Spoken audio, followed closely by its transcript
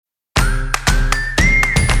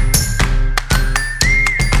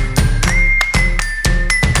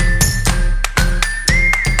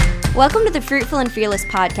Welcome to the Fruitful and Fearless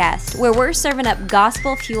podcast, where we're serving up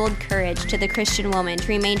gospel-fueled courage to the Christian woman to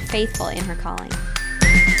remain faithful in her calling.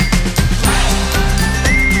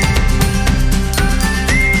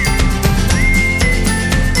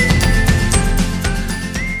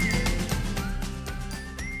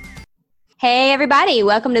 Hey everybody,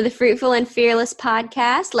 welcome to the Fruitful and Fearless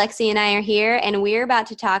podcast. Lexy and I are here, and we're about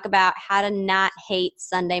to talk about how to not hate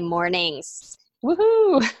Sunday mornings.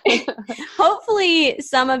 Woohoo! Hopefully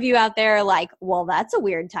some of you out there are like, well, that's a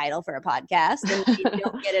weird title for a podcast, and you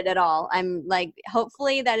don't get it at all. I'm like,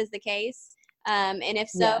 hopefully that is the case. And if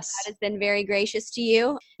so, Yes. God has been very gracious to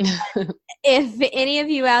you. If any of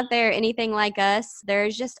you out there, anything like us,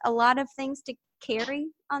 there's just a lot of things to carry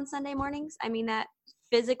on Sunday mornings. I mean that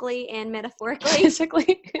physically and metaphorically.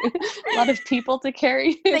 Physically, a lot of people to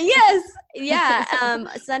carry. But yes, yeah.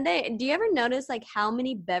 Sunday, do you ever notice like how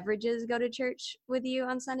many beverages go to church with you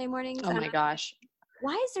on Sunday mornings? Oh my gosh.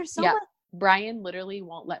 Why is there so much? Brian literally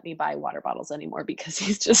won't let me buy water bottles anymore because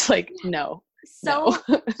he's just like, no. So,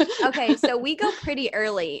 no. Okay, so we go pretty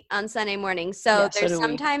early on Sunday morning. So Yeah, there's so do we.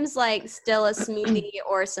 sometimes like still a smoothie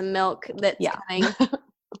or some milk that's coming.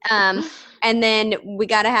 And then we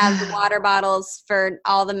got to have the water bottles for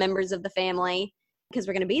all the members of the family because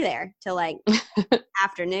we're going to be there till like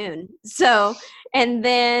afternoon. So, and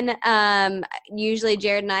then usually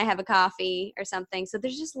Jared and I have a coffee or something. So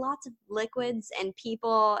there's just lots of liquids and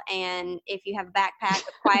people. And if you have a backpack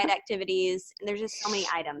with quiet activities, and there's just so many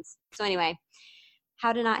items. So anyway,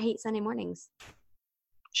 how to not hate Sunday mornings.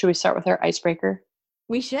 Should we start with our icebreaker?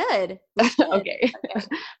 We should. Okay.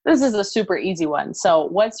 This is a super easy one. So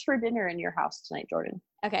what's for dinner in your house tonight, Jordan?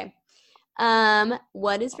 Okay.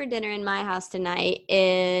 What is for dinner in my house tonight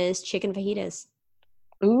is chicken fajitas.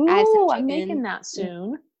 Ooh, I'm making that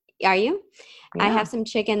soon. Are you? Yeah. I have some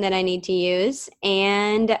chicken that I need to use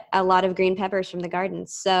and a lot of green peppers from the garden.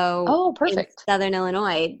 So perfect. In Southern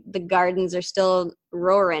Illinois, the gardens are still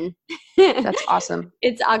roaring. That's awesome.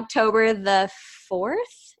 It's October the 4th.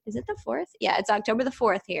 Is it the 4th? Yeah, it's October the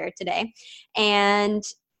 4th here today. And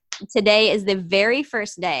today is the very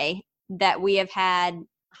first day that we have had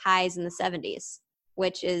highs in the 70s,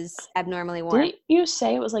 which is abnormally warm. Didn't you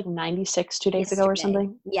say it was like 96 2 days ago or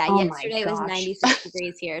something? Yeah, yesterday was 96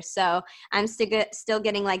 degrees here. So I'm still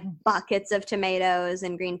getting like buckets of tomatoes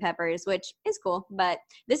and green peppers, which is cool. But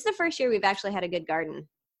this is the first year we've actually had a good garden.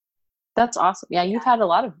 That's awesome. Yeah, you have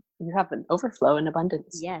an overflow in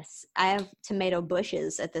abundance. Yes, I have tomato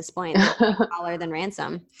bushes at this point, taller than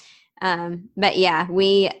ransom. But yeah,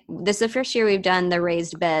 this is the first year we've done the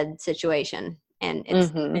raised bed situation, and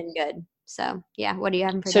it's been good. So yeah, what are you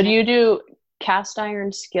having for dinner? Do you do cast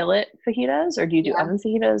iron skillet fajitas, or do you do oven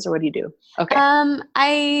fajitas, or what do you do? Okay.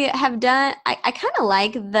 I have done. I kind of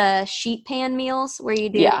like the sheet pan meals where you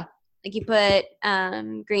do like you put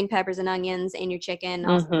green peppers and onions and your chicken.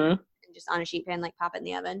 Also, just on a sheet pan, like pop it in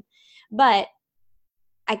the oven. But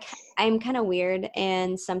I'm kind of weird,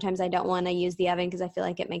 and sometimes I don't want to use the oven because I feel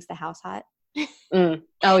like it makes the house hot.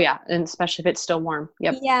 Oh yeah, and especially if it's still warm.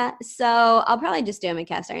 Yep. Yeah, so I'll probably just do them in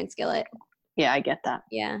cast iron skillet. Yeah, I get that.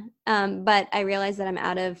 Yeah, but I realize that I'm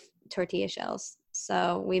out of tortilla shells,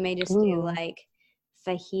 so we may just do like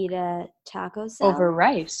fajita taco salad over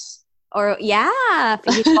rice. Or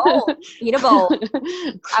fajita bowl.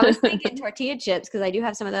 I was thinking tortilla chips because I do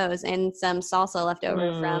have some of those and some salsa left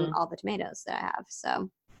over from all the tomatoes that I have. So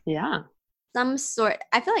yeah, some sort.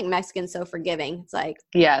 I feel like Mexican's so forgiving. It's like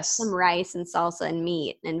some rice and salsa and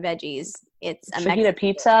meat and veggies. It's a fajita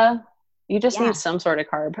pizza. You just need some sort of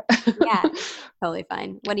carb. Yeah, totally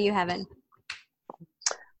fine. What are you having?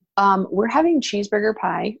 We're having cheeseburger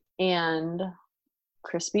pie and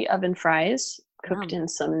crispy oven fries. Cooked in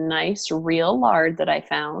some nice real lard that I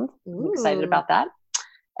found. I'm excited about that.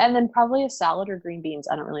 And then probably a salad or green beans.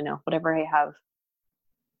 I don't really know. Whatever I have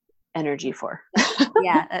energy for.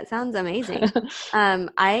 Yeah, that sounds amazing.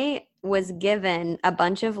 I was given a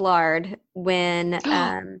bunch of lard when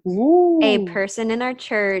a person in our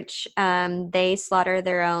church, they slaughter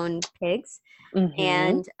their own pigs.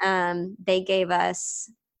 And they gave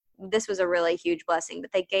us, this was a really huge blessing,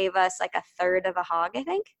 but they gave us like a third of a hog, I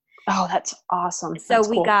think. Oh, that's awesome. So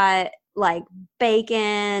we got like bacon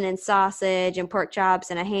and sausage and pork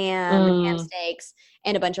chops and a ham and ham steaks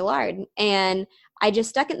and a bunch of lard. And I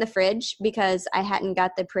just stuck it in the fridge because I hadn't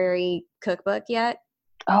got the Prairie Cookbook yet.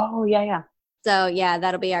 Oh, yeah. So yeah,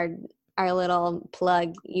 that'll be our little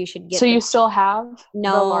plug. You should get. So you still have the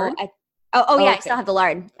lard? Yeah, I still have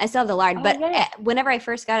the lard. But whenever I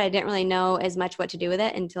first got it, I didn't really know as much what to do with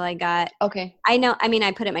it until I got. Okay. I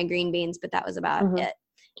put it in my green beans, but that was about it.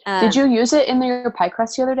 Did you use it in your pie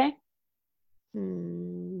crust the other day?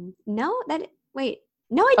 No, wait,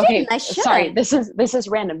 No, I Okay, didn't. I should. sorry. This is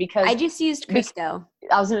random because I just used Crisco.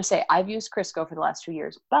 I was going to say I've used Crisco for the last 2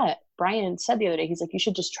 years, but Brian said the other day, he's like, you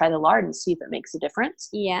should just try the lard and see if it makes a difference.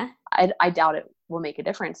 Yeah. I doubt it will make a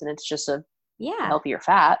difference, and it's just a healthier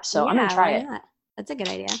fat. So I'm going to try it. Not? That's a good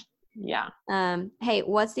idea. Yeah. Hey,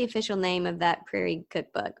 what's the official name of that Prairie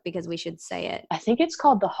cookbook? Because we should say it. I think it's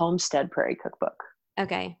called the Homestead Prairie Cookbook.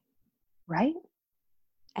 Okay. Right?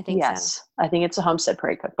 I think yes. I think it's a Homestead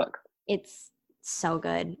Prairie Cookbook. It's so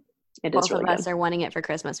good. It both is really of us good. are wanting it for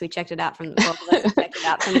Christmas. We checked it out from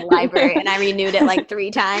the library, and I renewed it like 3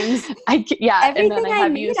 times. Everything and then I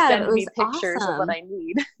have you send me pictures awesome. of what I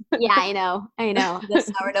need. Yeah, I know.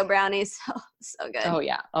 The sourdough brownies, so good. Oh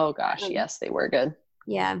yeah. Oh gosh, yes, they were good.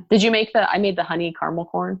 Yeah. Did you make I made the honey caramel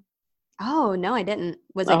corn? Oh no, I didn't.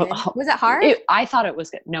 Was it good? Was it hard? I thought it was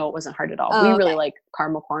good. No, it wasn't hard at all. We really like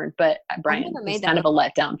caramel corn, but Brian was kind of a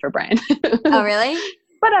letdown for Brian. Oh really?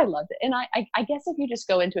 But I loved it. And I guess if you just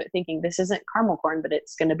go into it thinking this isn't caramel corn, but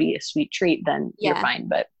it's going to be a sweet treat, then you're fine.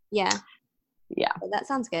 But yeah. Well, that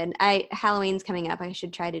sounds good. Halloween's coming up. I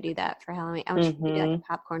should try to do that for Halloween. I should do like a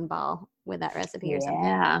popcorn ball with that recipe or something.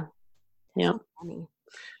 Yeah. Yep.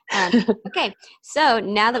 Okay. So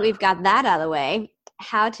now that we've got that out of the way,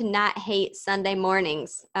 how to not hate Sunday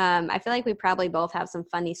mornings. I feel like we probably both have some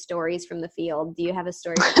funny stories from the field. Do you have a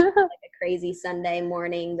story like a crazy Sunday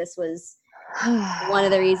morning? This was one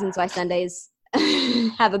of the reasons why Sundays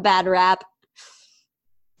have a bad rap.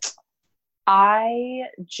 The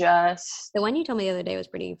one you told me the other day was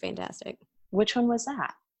pretty fantastic. Which one was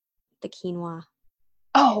that? The quinoa.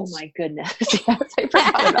 Oh my goodness. Yes, I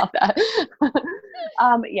forgot about that.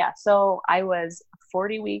 So I was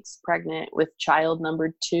 40 weeks pregnant with child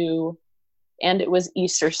number 2, and it was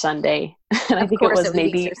Easter Sunday. And I think it was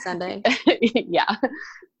maybe Easter Sunday. Yeah.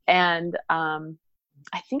 And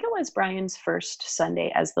I think it was Brian's first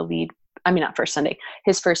Sunday as the lead. I mean, not first Sunday,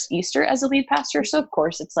 his first Easter as a lead pastor. So of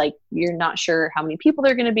course it's like, you're not sure how many people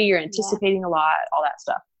there are going to be. You're anticipating a lot, all that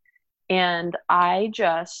stuff. And I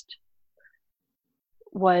just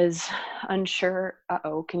was unsure.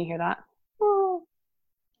 Uh-oh, can you hear that? Oh.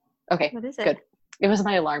 Okay, what is it? Good. It was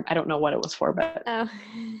my alarm. I don't know what it was for, but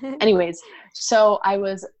anyways, so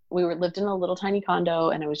we lived in a little tiny condo,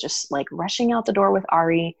 and I was just like rushing out the door with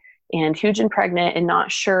Ari, and huge and pregnant and not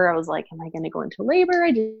sure. I was like, am I going to go into labor?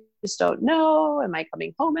 I just don't know. Am I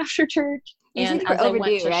coming home after church? And as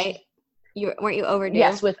overdue, right? Weren't you overdue?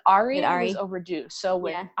 Yes, with Ari, I was overdue. So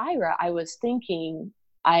with Ira, I was thinking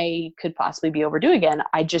I could possibly be overdue again.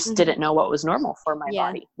 I just didn't know what was normal for my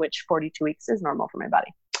body, which 42 weeks is normal for my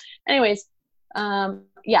body. Anyways, so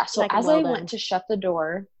as I went to shut the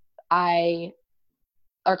door,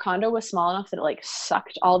 our condo was small enough that it like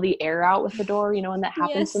sucked all the air out with the door, and that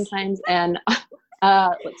happens sometimes. And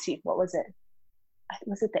let's see, what was it?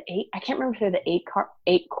 Was it the 8? I can't remember if they're the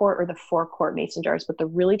 8 quart or the 4 quart mason jars, but the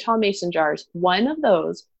really tall mason jars, one of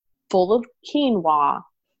those full of quinoa,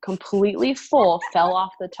 completely full, fell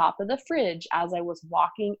off the top of the fridge as I was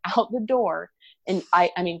walking out the door. And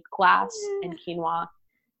I mean, glass and quinoa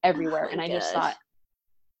everywhere. And I just thought,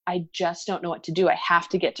 I just don't know what to do. I have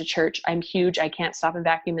to get to church. I'm huge. I can't stop and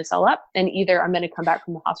vacuum this all up. And either I'm going to come back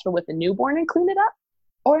from the hospital with a newborn and clean it up,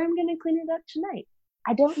 or I'm going to clean it up tonight.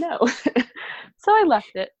 I don't know. So I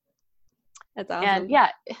left it. That's awesome. And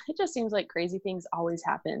it just seems like crazy things always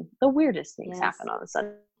happen. The weirdest things happen on a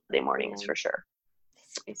Sunday mornings for sure.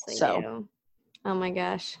 So, oh my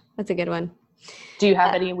gosh, that's a good one. Do you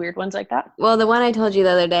have any weird ones like that? Well, the one I told you the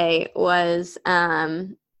other day was,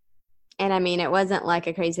 and I mean, it wasn't like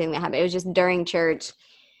a crazy thing that happened. It was just during church.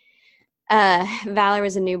 Valor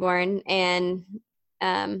was a newborn, and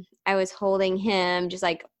I was holding him just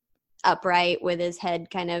like upright with his head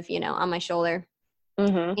kind of, on my shoulder,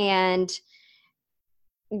 and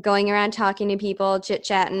going around talking to people,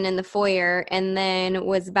 chit-chatting in the foyer, and then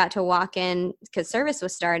was about to walk in because service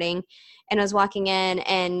was starting, and I was walking in,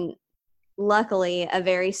 and luckily a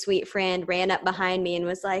very sweet friend ran up behind me and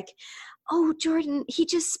was like, "Oh, Jordan, he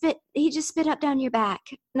just spit up down your back."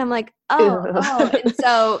 And I'm like, oh. And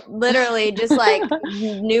so literally just like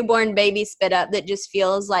newborn baby spit up that just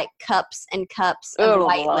feels like cups and cups of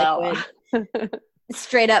white liquid.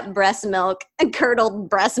 Straight up breast milk, curdled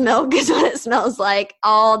breast milk is what it smells like,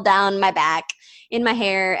 all down my back, in my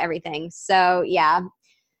hair, everything. So yeah.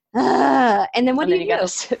 And then what do you do?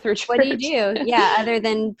 Sit through church. What do you do? Yeah, other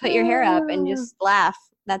than put your hair up and just laugh.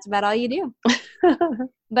 That's about all you do.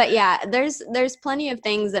 But yeah, there's plenty of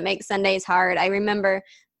things that make Sundays hard. I remember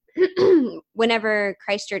whenever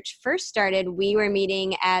Christ Church first started, we were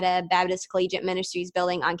meeting at a Baptist Collegiate Ministries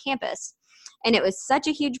building on campus. And it was such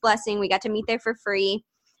a huge blessing. We got to meet there for free.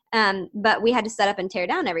 But we had to set up and tear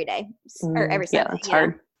down every day or every Sunday. Yeah, that's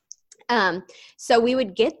hard. So we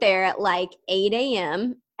would get there at like 8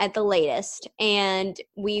 a.m. at the latest, and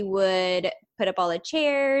we would put up all the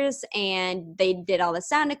chairs, and they did all the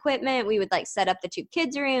sound equipment. We would like set up the 2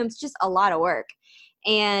 kids' rooms, just a lot of work.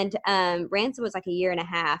 And Ransom was like a year and a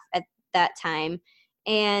half at that time,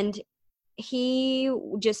 and he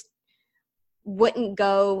just wouldn't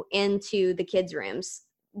go into the kids' rooms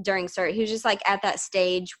during service. He was just like at that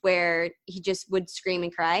stage where he just would scream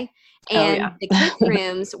and cry. And the kids'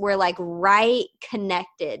 rooms were like right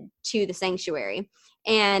connected to the sanctuary.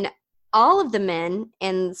 And all of the men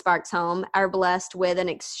in Sparks' home are blessed with an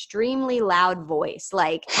extremely loud voice.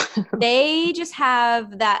 Like they just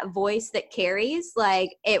have that voice that carries. Like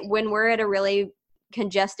when we're at a really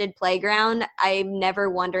congested playground, I'm never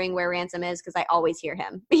wondering where Ransom is because I always hear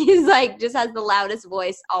him. He's like just has the loudest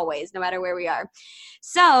voice always, no matter where we are.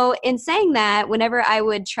 So in saying that, whenever I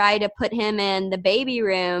would try to put him in the baby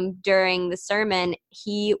room during the sermon,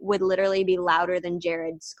 he would literally be louder than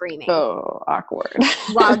Jared screaming. Oh, awkward.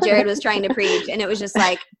 While Jared was trying to preach. And it was just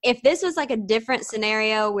like, if this was like a different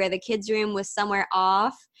scenario where the kids' room was somewhere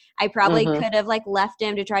off, I probably could have like left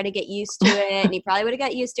him to try to get used to it, and he probably would have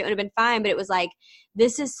got used to it and would have been fine. But it was like,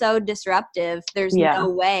 this is so disruptive. There's no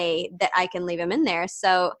way that I can leave him in there.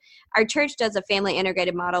 So our church does a family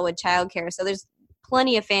integrated model with childcare. So there's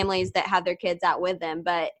plenty of families that have their kids out with them,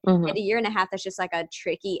 but at a year and a half, that's just like a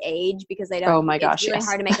tricky age because they don't. Oh my gosh, it's really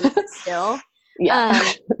hard to make them sit still.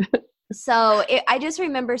 So I just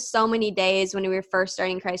remember so many days when we were first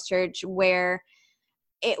starting Christ Church where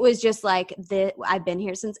it was just like, I've been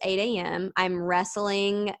here since 8 a.m. I'm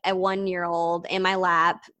wrestling a 1-year-old in my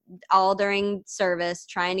lap all during service,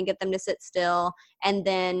 trying to get them to sit still. And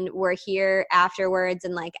then we're here afterwards.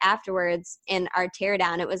 And like afterwards in our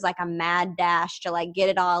teardown, it was like a mad dash to like get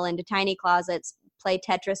it all into tiny closets, play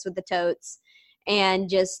Tetris with the totes, and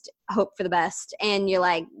just hope for the best. And you're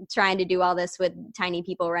like trying to do all this with tiny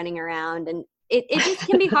people running around, and it just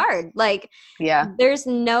can be hard. Like, there's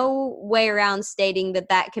no way around stating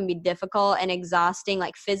that can be difficult and exhausting,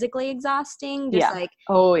 like physically exhausting, just like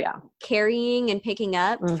carrying and picking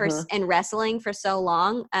up and wrestling for so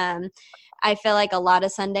long. I feel like a lot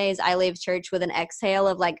of Sundays I leave church with an exhale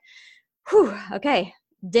of like, whew, okay,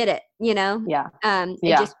 did it, you know?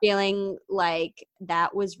 Just feeling like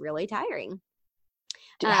that was really tiring.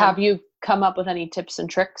 Have you come up with any tips and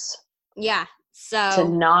tricks? So to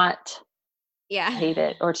not hate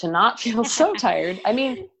it or to not feel so tired. I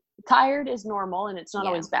mean, tired is normal and it's not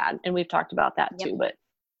always bad. And we've talked about that too, but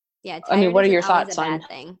I mean, what are your thoughts on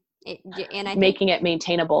making it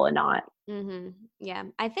maintainable and not?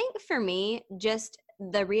 I think for me, just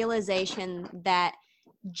the realization that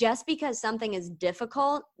just because something is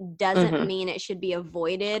difficult doesn't mean it should be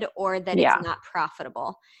avoided or that it's not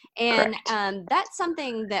profitable. And that's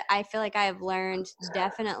something that I feel like I have learned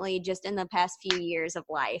definitely just in the past few years of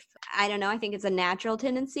life. I don't know. I think it's a natural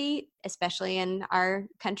tendency, especially in our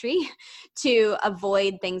country, to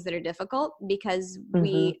avoid things that are difficult because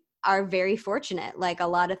we are very fortunate. Like a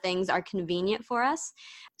lot of things are convenient for us.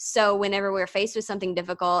 So whenever we're faced with something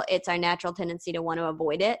difficult, it's our natural tendency to want to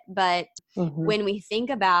avoid it. But when we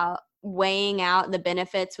think about weighing out the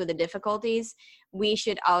benefits with the difficulties, we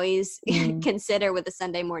should always consider with a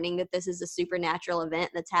Sunday morning that this is a supernatural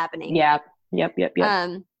event that's happening.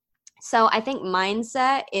 So I think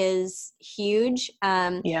mindset is huge.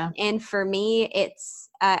 And for me, it's,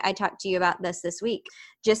 I talked to you about this week,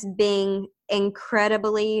 just being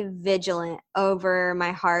incredibly vigilant over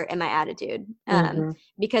my heart and my attitude.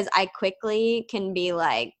 Because I quickly can be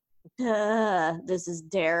like, this is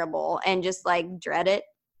terrible, and just like dread it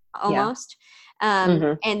almost.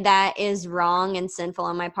 And that is wrong and sinful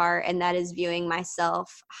on my part. And that is viewing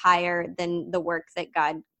myself higher than the work that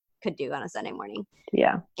God could do on a Sunday morning.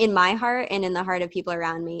 In my heart and in the heart of people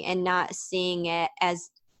around me, and not seeing it as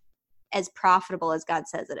profitable as God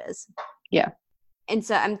says it is. And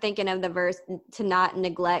so I'm thinking of the verse, to not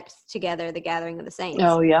neglect together the gathering of the saints.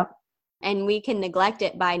 And we can neglect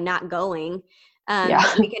it by not going.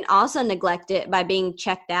 We can also neglect it by being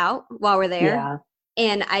checked out while we're there.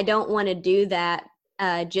 And I don't want to do that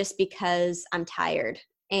just because I'm tired.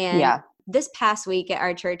 And this past week at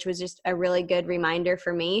our church was just a really good reminder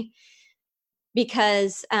for me,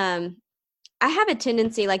 because I have a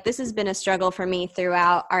tendency, like this has been a struggle for me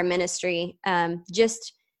throughout our ministry,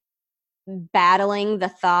 just battling the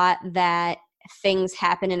thought that things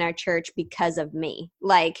happen in our church because of me,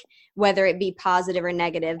 like whether it be positive or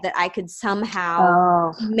negative, that I could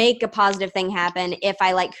somehow make a positive thing happen if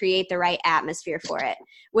I like create the right atmosphere for it,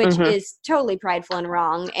 which is totally prideful and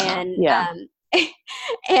wrong. And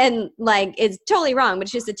And like, it's totally wrong, but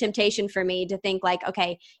it's just a temptation for me to think like,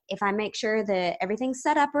 okay, if I make sure that everything's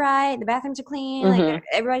set up right, the bathrooms are clean, like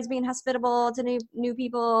everybody's being hospitable to new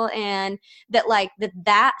people, and that like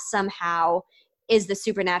that somehow is the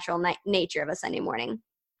supernatural nature of a Sunday morning.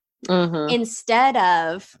 Instead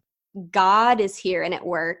of God is here and at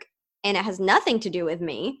work, and it has nothing to do with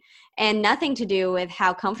me and nothing to do with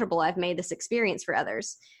how comfortable I've made this experience for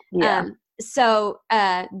others. So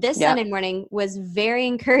this Sunday morning was very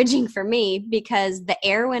encouraging for me because the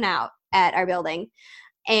air went out at our building.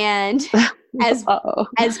 And as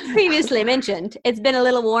previously mentioned, it's been a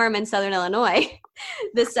little warm in Southern Illinois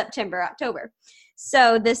this September, October.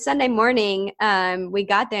 So this Sunday morning, we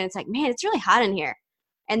got there and it's like, man, it's really hot in here.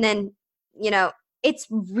 And then, it's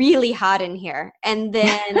really hot in here. And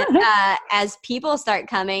then as people start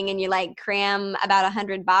coming and you like cram about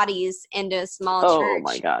 100 bodies into a small church. Oh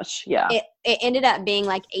my gosh. Yeah. It ended up being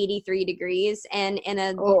like 83 degrees, and in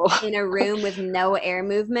a room with no air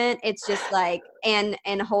movement, it's just like, and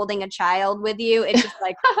holding a child with you, it's just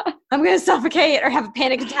like, I'm going to suffocate or have a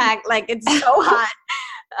panic attack. Like, it's so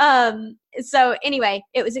hot. So anyway,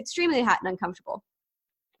 it was extremely hot and uncomfortable.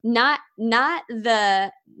 Not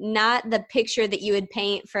the picture that you would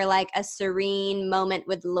paint for like a serene moment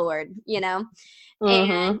with the Lord,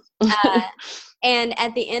 and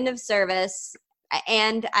at the end of service,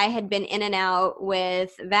 and I had been in and out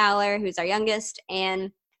with Valor, who's our youngest,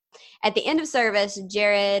 and at the end of service,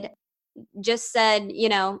 Jared just said,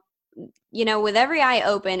 with every eye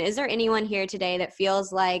open, is there anyone here today that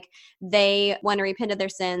feels like they want to repent of their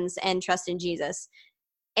sins and trust in Jesus?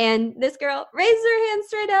 And this girl raised her hand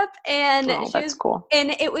straight up, and that's cool.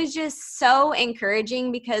 And it was just so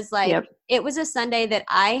encouraging because like it was a Sunday that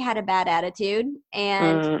I had a bad attitude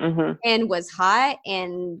and was hot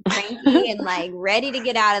and cranky and like ready to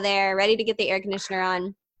get out of there, ready to get the air conditioner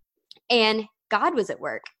on. And God was at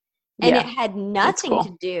work. And it had nothing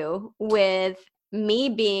to do with me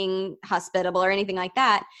being hospitable or anything like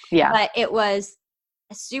that. Yeah. But it was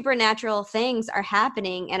supernatural things are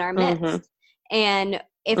happening in our midst. And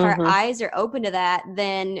if our eyes are open to that,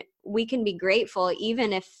 then we can be grateful,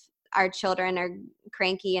 even if our children are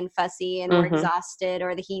cranky and fussy and we're exhausted,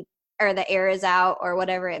 or the heat or the air is out, or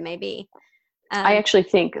whatever it may be. I actually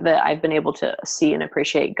think that I've been able to see and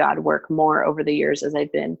appreciate God work more over the years as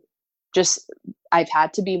I've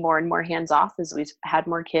had to be more and more hands off as we've had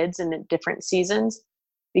more kids in different seasons,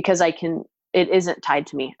 because it isn't tied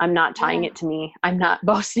to me. I'm not tying it to me. I'm not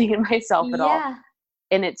boasting in myself at all.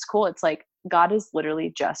 And it's cool. It's like, God is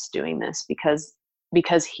literally just doing this because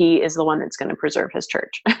he is the one that's going to preserve his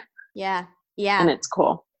church. Yeah. And it's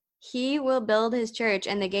cool. He will build his church,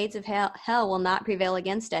 and the gates of hell will not prevail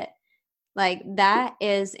against it. Like, that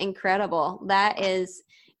is incredible. That is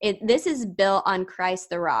it. This is built on Christ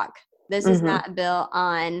the rock. This is not built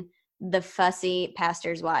on the fussy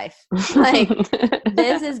pastor's wife. Like,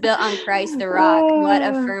 this is built on Christ the rock. What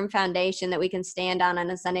a firm foundation that we can stand on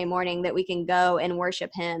a Sunday morning, that we can go and worship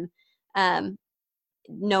him.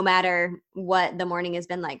 No matter what the morning has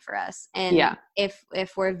been like for us. And if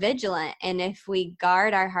we're vigilant, and if we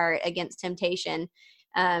guard our heart against temptation,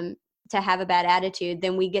 to have a bad attitude,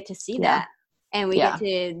 then we get to see that, and we get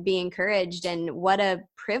to be encouraged. And what a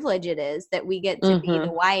privilege it is that we get to be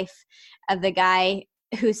the wife of the guy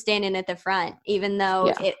who's standing at the front, even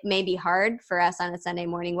though it may be hard for us on a Sunday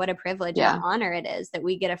morning. What a privilege and honor it is that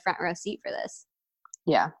we get a front row seat for this.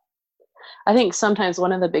 Yeah. I think sometimes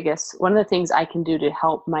one of the things I can do to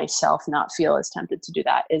help myself not feel as tempted to do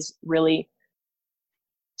that is really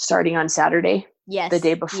starting on Saturday, the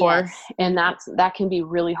day before. And that can be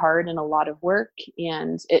really hard and a lot of work.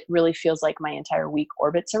 And it really feels like my entire week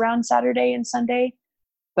orbits around Saturday and Sunday,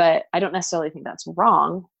 but I don't necessarily think that's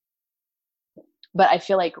wrong. But I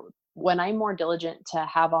feel like when I'm more diligent to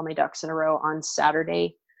have all my ducks in a row on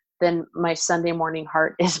Saturday, then my Sunday morning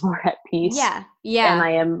heart is more at peace. Yeah. And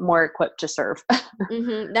I am more equipped to serve.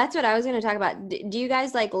 That's what I was going to talk about. Do you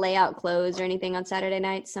guys like lay out clothes or anything on Saturday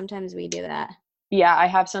nights? Sometimes we do that. Yeah, I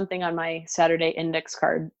have something on my Saturday index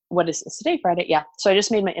card. What is this today? Friday? Yeah. So I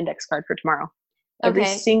just made my index card for tomorrow. Every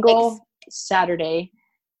single Saturday.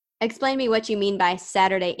 Explain me what you mean by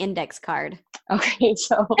Saturday index card. Okay,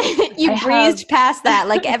 so you breezed past that.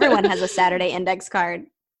 Like, everyone has a Saturday index card.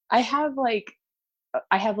 I have like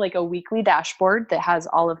a weekly dashboard that has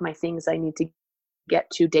all of my things I need to get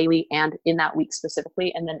to daily and in that week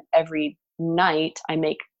specifically. And then every night I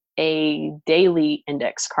make a daily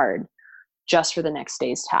index card just for the next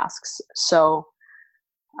day's tasks. So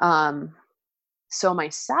my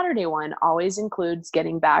Saturday one always includes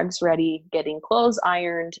getting bags ready, getting clothes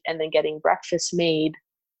ironed, and then getting breakfast made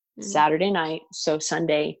Saturday night. So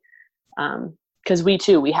Sunday, because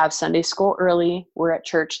we have Sunday school early. We're at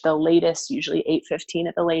church the latest, usually 8:15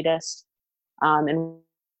 at the latest. And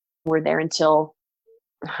we're there until,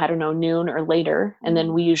 I don't know, noon or later. And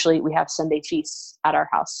then we have Sunday feasts at our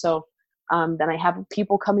house. So then I have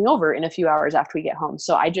people coming over in a few hours after we get home.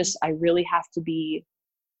 So I really have to be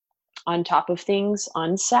on top of things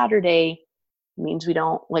on Saturday. Means we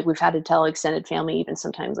don't, like, we've had to tell extended family even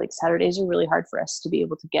sometimes, like, Saturdays are really hard for us to be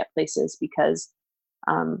able to get places because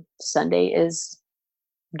Sunday is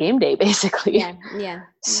game day basically. Yeah.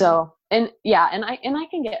 So and I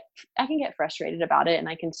can get frustrated about it, and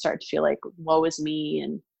I can start to feel like woe is me,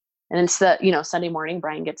 and it's the, Sunday morning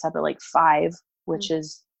Brian gets up at like 5, which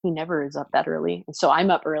is, he never is up that early, and so I'm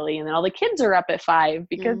up early, and then all the kids are up at 5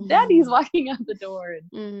 because daddy's walking out the door.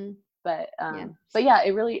 But yeah,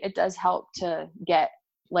 it does help to get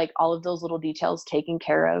like all of those little details taken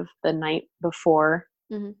care of the night before.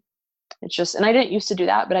 It's just, and I didn't used to do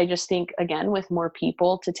that, but I just think, again, with more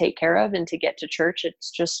people to take care of and to get to church, it's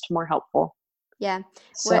just more helpful. Yeah.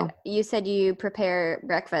 So you said you prepare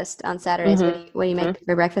breakfast on Saturdays. What do you make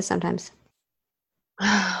for breakfast sometimes?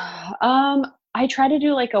 I try to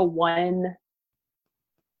do like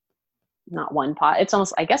not one pot. It's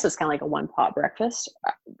almost, I guess it's kind of like a one pot breakfast.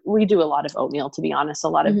 We do a lot of oatmeal, to be honest, a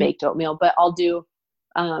lot of baked oatmeal, but I'll do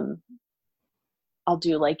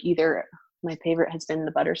like, either, my favorite has been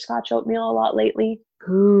the butterscotch oatmeal a lot lately.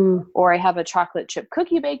 Or I have a chocolate chip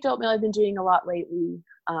cookie baked oatmeal I've been doing a lot lately.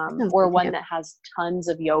 Or one that has tons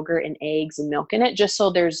of yogurt and eggs and milk in it, just so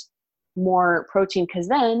there's more protein. Cause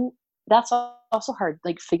then that's also hard,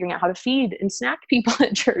 like figuring out how to feed and snack people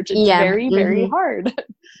at church. It's very, very hard.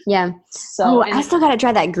 Yeah. So I still got to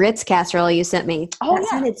try that grits casserole you sent me. That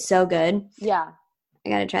sounded so good. Yeah. I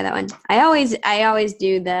got to try that one. I always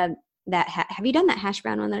do have you done that hash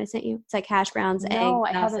brown one that I sent you? It's like hash browns, egg, No,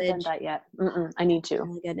 I sausage. haven't done that yet. I need to. It's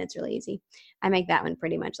really good and it's really easy. I make that one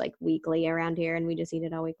pretty much like weekly around here, and we just eat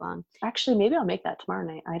it all week long. Actually, maybe I'll make that tomorrow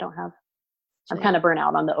night. I'm kind of burnt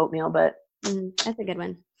out on the oatmeal, but that's a good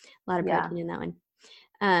one. A lot of protein in that one.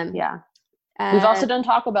 We've also done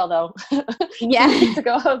Taco Bell though. Yeah. 2 weeks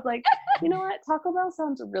ago, I was like, you know what? Taco Bell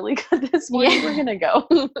sounds really good this morning. We're going to go.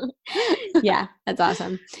 Yeah, that's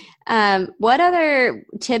awesome. What other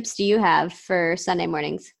tips do you have for Sunday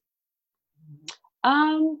mornings?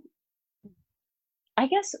 I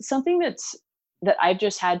guess something that I've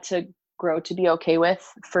just had to grow to be okay with,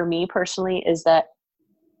 for me personally, is that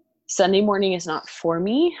Sunday morning is not for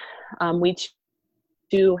me. We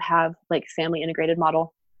do have like family integrated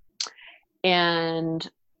model, and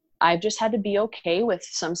I've just had to be okay with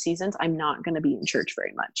some seasons I'm not going to be in church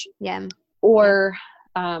very much. Yeah. Or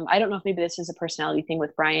I don't know if maybe this is a personality thing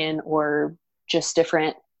with Brian or just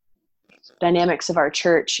different dynamics of our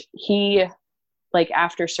church. He, like,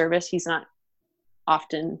 after service, he's not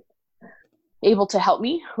often able to help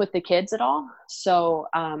me with the kids at all. So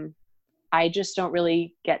I just don't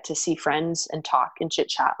really get to see friends and talk and chit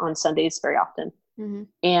chat on Sundays very often.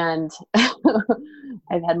 And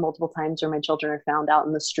I've had multiple times where my children are found out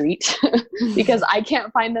in the street because I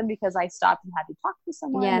can't find them because I stopped and had to talk to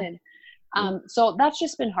someone. Yeah. And so that's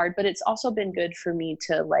just been hard, but it's also been good for me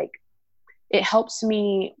to, like, it helps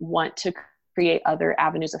me want to create other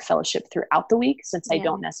avenues of fellowship throughout the week, since I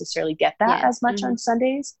don't necessarily get that as much on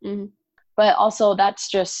Sundays. But also that's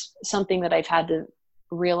just something that I've had to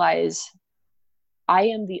realize. I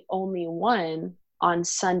am the only one on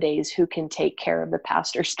Sundays who can take care of the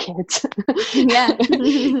pastor's kids.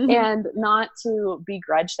 And not to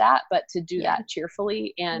begrudge that, but to do that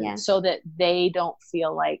cheerfully, and so that they don't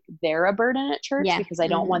feel like they're a burden at church, because I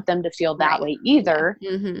don't want them to feel that way either.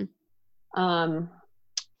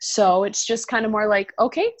 So it's just kind of more like,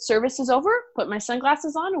 okay, service is over, put my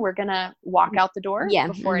sunglasses on, and we're going to walk out the door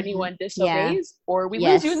before anyone disobeys, or we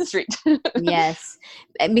lose you in the street. Yes.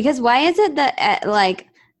 Because why is it that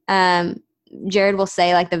Jared will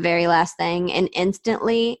say like the very last thing, and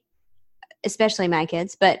instantly, especially my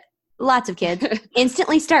kids, but lots of kids,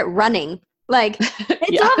 instantly start running. Like,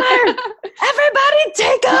 it's over! Everybody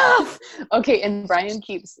take off! Okay, and Brian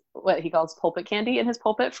keeps what he calls pulpit candy in his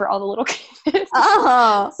pulpit for all the little kids.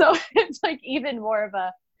 Oh. So it's like even more of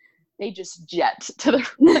a, they just jet to the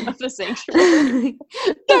front of the sanctuary.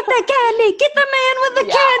 Get the candy! Get the man with the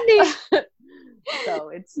candy!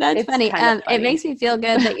 So that's funny. Funny. It makes me feel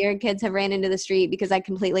good that your kids have ran into the street, because I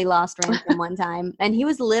completely lost Ransom one time, and he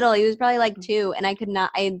was little. He was probably like 2, and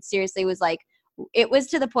I seriously was like, it was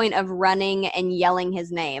to the point of running and yelling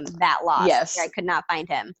his name, that lost. Yes. I could not find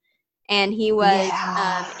him. And he was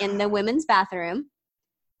in the women's bathroom,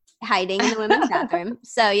 hiding in the women's bathroom.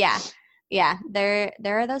 So there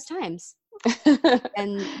are those times,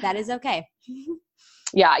 and that is okay.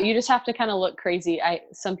 Yeah, you just have to kind of look crazy.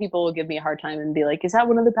 Some people will give me a hard time and be like, "Is that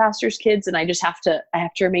one of the pastor's kids?" And I have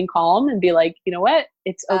to remain calm and be like, "You know what?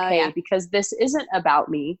 It's okay because this isn't about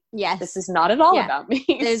me. Yes. This is not at all about me."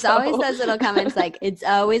 There's always those little comments like, "It's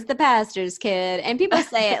always the pastor's kid." And people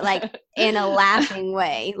say it like in a laughing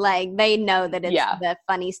way. Like they know that it's the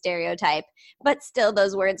funny stereotype. But still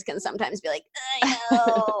those words can sometimes be like,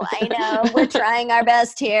 I know. We're trying our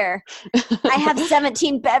best here. I have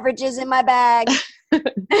 17 beverages in my bag.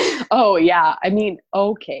 Oh yeah. I mean,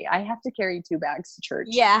 okay. I have to carry 2 bags to church.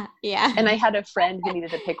 Yeah. Yeah. And I had a friend who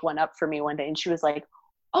needed to pick one up for me one day and she was like,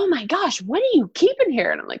 "Oh my gosh, what are you keeping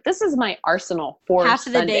here?" And I'm like, "This is my arsenal for half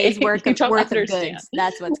of the Sunday." day's worth of goods.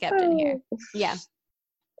 That's what's kept in here. Yeah.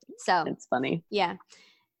 So it's funny. Yeah.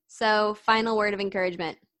 So final word of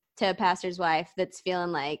encouragement to a pastor's wife that's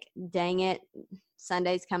feeling like, dang it,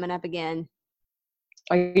 Sunday's coming up again.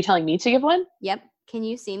 Are you telling me to give one? Yep. Can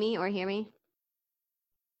you see me or hear me?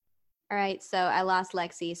 All right, so I lost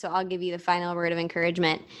Lexy, so I'll give you the final word of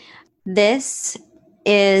encouragement. This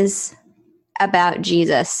is about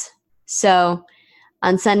Jesus. So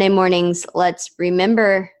on Sunday mornings, let's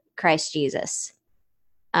remember Christ Jesus,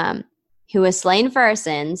 who was slain for our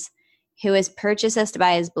sins, who has purchased us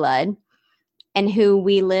by his blood, and who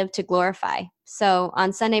we live to glorify. So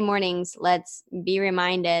on Sunday mornings, let's be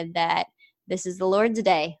reminded that this is the Lord's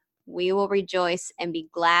day. We will rejoice and be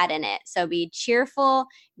glad in it. So be cheerful,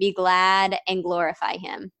 be glad, and glorify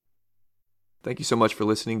him. Thank you so much for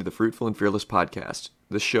listening to the Fruitful and Fearless podcast.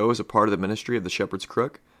 This show is a part of the ministry of the Shepherd's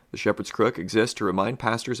Crook. The Shepherd's Crook exists to remind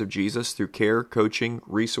pastors of Jesus through care, coaching,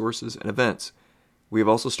 resources, and events. We have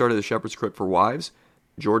also started the Shepherd's Crook for wives.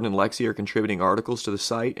 Jordan and Lexy are contributing articles to the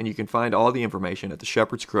site, and you can find all the information at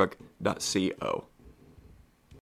theshepherdscrook.co.